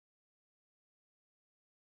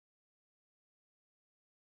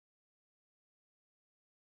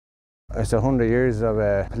It's 100 years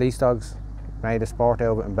of police dogs, made a sport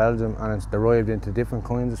out of it in Belgium, and it's derived into different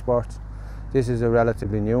kinds of sports. This is a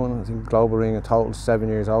relatively new one. I think Global Ring in total is 7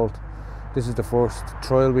 years old. This is the first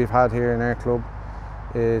trial we've had here in our club.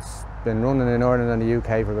 It's been running in Ireland and the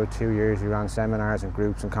UK for about 2 years. We ran seminars and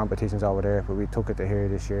groups and competitions over there, but we took it to here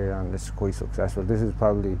this year and it's quite successful. This is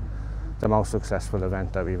probably the most successful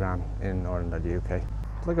event that we ran in Ireland and the UK.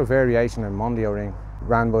 It's like a variation of Mondio Ring,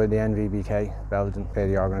 ran by the NVBK, Belgian,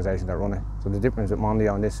 the organisation that run it. So the difference with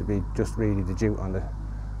Mondio and this would be just really the jute on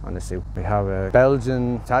the suit. We have a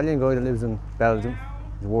Belgian Italian guy that lives in Belgium,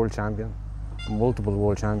 he's a world champion, multiple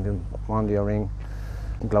world champion, Mondio Ring,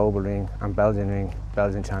 Global Ring and Belgian Ring,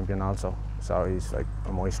 Belgian champion also. So he's like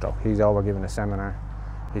a maestro. He's over giving a seminar.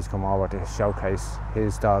 He's come over to showcase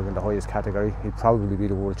his dog in the highest category. He'd probably be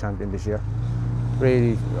the world champion this year.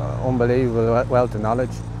 Really unbelievable wealth of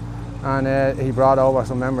knowledge. And he brought over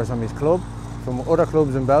some members from his club, from other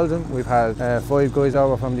clubs in Belgium. We've had 5 guys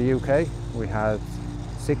over from the UK. We had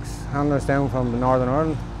 6 handlers down from Northern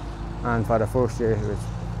Ireland. And for the first year, it was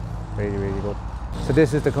really, really good. So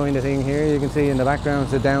this is the kind of thing here you can see in the background,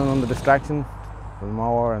 so down under distraction, with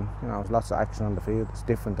more, and there's lots of action on the field. It's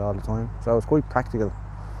different all the time, so it's quite practical.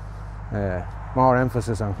 More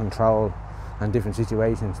emphasis on control and different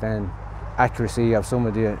situations, then accuracy of some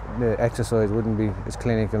of the exercise wouldn't be as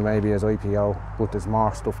clinical maybe as IPO, but there's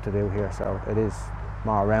more stuff to do here, so it is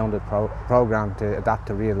more rounded program to adapt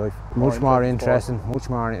to real life. Much more interesting, much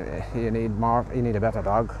more. You need a better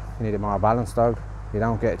dog, you need a more balanced dog. You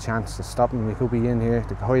don't get a chance to stop him. You could be in here,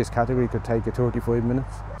 the highest category could take you 35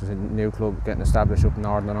 minutes. There's a new club getting established up in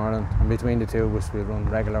Northern Ireland, and between the two of us we'll run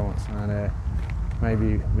regular ones, and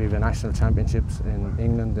maybe we have a national championships in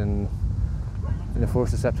England in the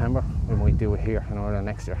 1st of September. We might do it here in Ireland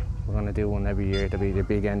next year. We're going to do one every year to be the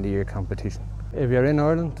big end of year competition. If you're in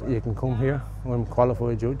Ireland, you can come here. I'm a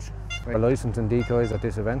qualified judge. We're licensed in decoys at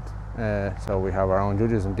this event, so we have our own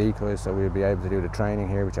judges and decoys, so we'll be able to do the training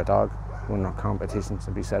here with your dog, run our competitions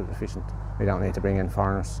and be self-efficient. We don't need to bring in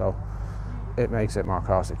foreigners, so it makes it more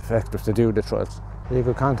cost-effective to do the trials. You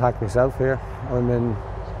could contact myself here. I'm in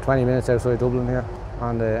 20 minutes outside Dublin here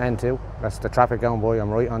on the N2. That's the traffic going by. I'm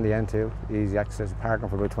right on the N2, easy access, parking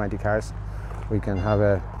for about 20 cars. We can have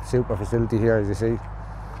a super facility here, as you see.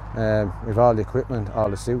 We've all the equipment, all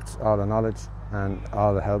the suits, all the knowledge and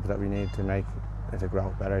all the help that we need to make it to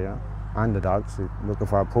grow better, And the dogs, if you're looking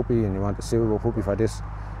for a puppy and you want a suitable puppy for this,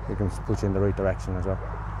 we can put you in the right direction as well.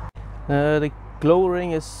 The Global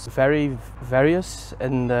Ring is very various,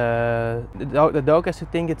 and the dog has to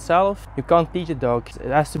think itself. You can't teach a dog.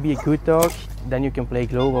 It has to be a good dog, then you can play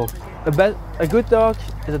global. A good dog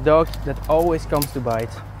is a dog that always comes to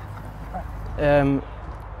bite.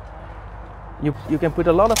 You can put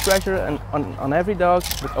a lot of pressure on every dog,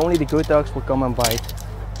 but only the good dogs will come and bite.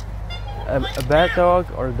 A bad dog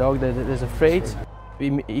or a dog that is afraid,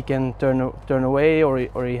 he can turn away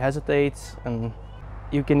or he hesitates, and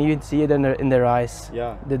you can even see it in their eyes.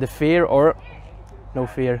 Yeah. The fear or no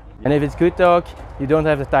fear. Yeah. And if it's a good dog, you don't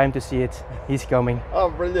have the time to see it. He's coming. Oh,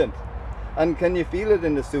 brilliant. And can you feel it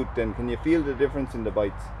in the suit then? Can you feel the difference in the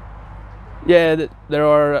bites? Yeah, there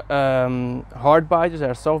are hard biters, there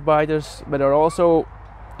are soft biters, but there are also,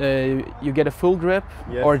 you get a full grip,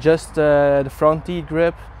 yes, or just the front teeth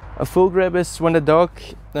grip. A full grip is when the dog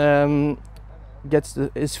gets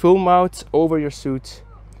his full mouth over your suit,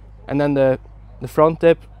 and then the front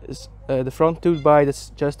tip is the front tooth bite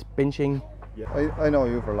is just pinching. Yeah. I know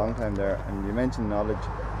you for a long time there, and you mentioned knowledge.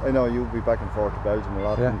 I know you'll be back and forth to Belgium a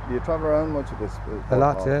lot. Yeah. Do you travel around much of this? A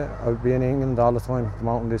lot, yeah. I'll be in England all the time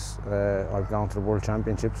promoting this. I've gone to the World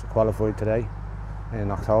Championships, qualified today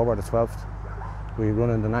in October the 12th. We run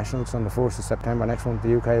in the Nationals on the 1st of September. Next month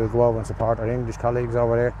the UK will go over and support our English colleagues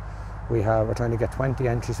over there. We're trying to get 20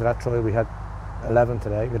 entries for that trial. We had 11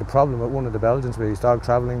 today. We had a problem with one of the Belgians with his dog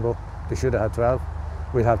travelling, but they should have had 12.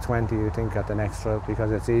 We'll have 20, I think, at the next trial,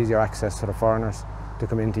 because it's easier access for the foreigners to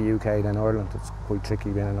come into UK than Ireland. It's quite tricky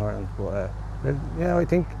being in Ireland, but I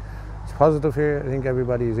think it's positive here. I think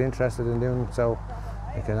everybody is interested in doing it, so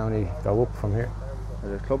it can only go up from here.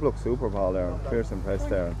 The club looks super, Paul, there. I'm fierce impressed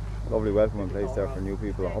there. Lovely welcoming place there for new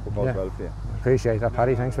people. I hope it goes well for you. Appreciate that,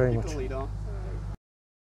 Paddy. Thanks very much.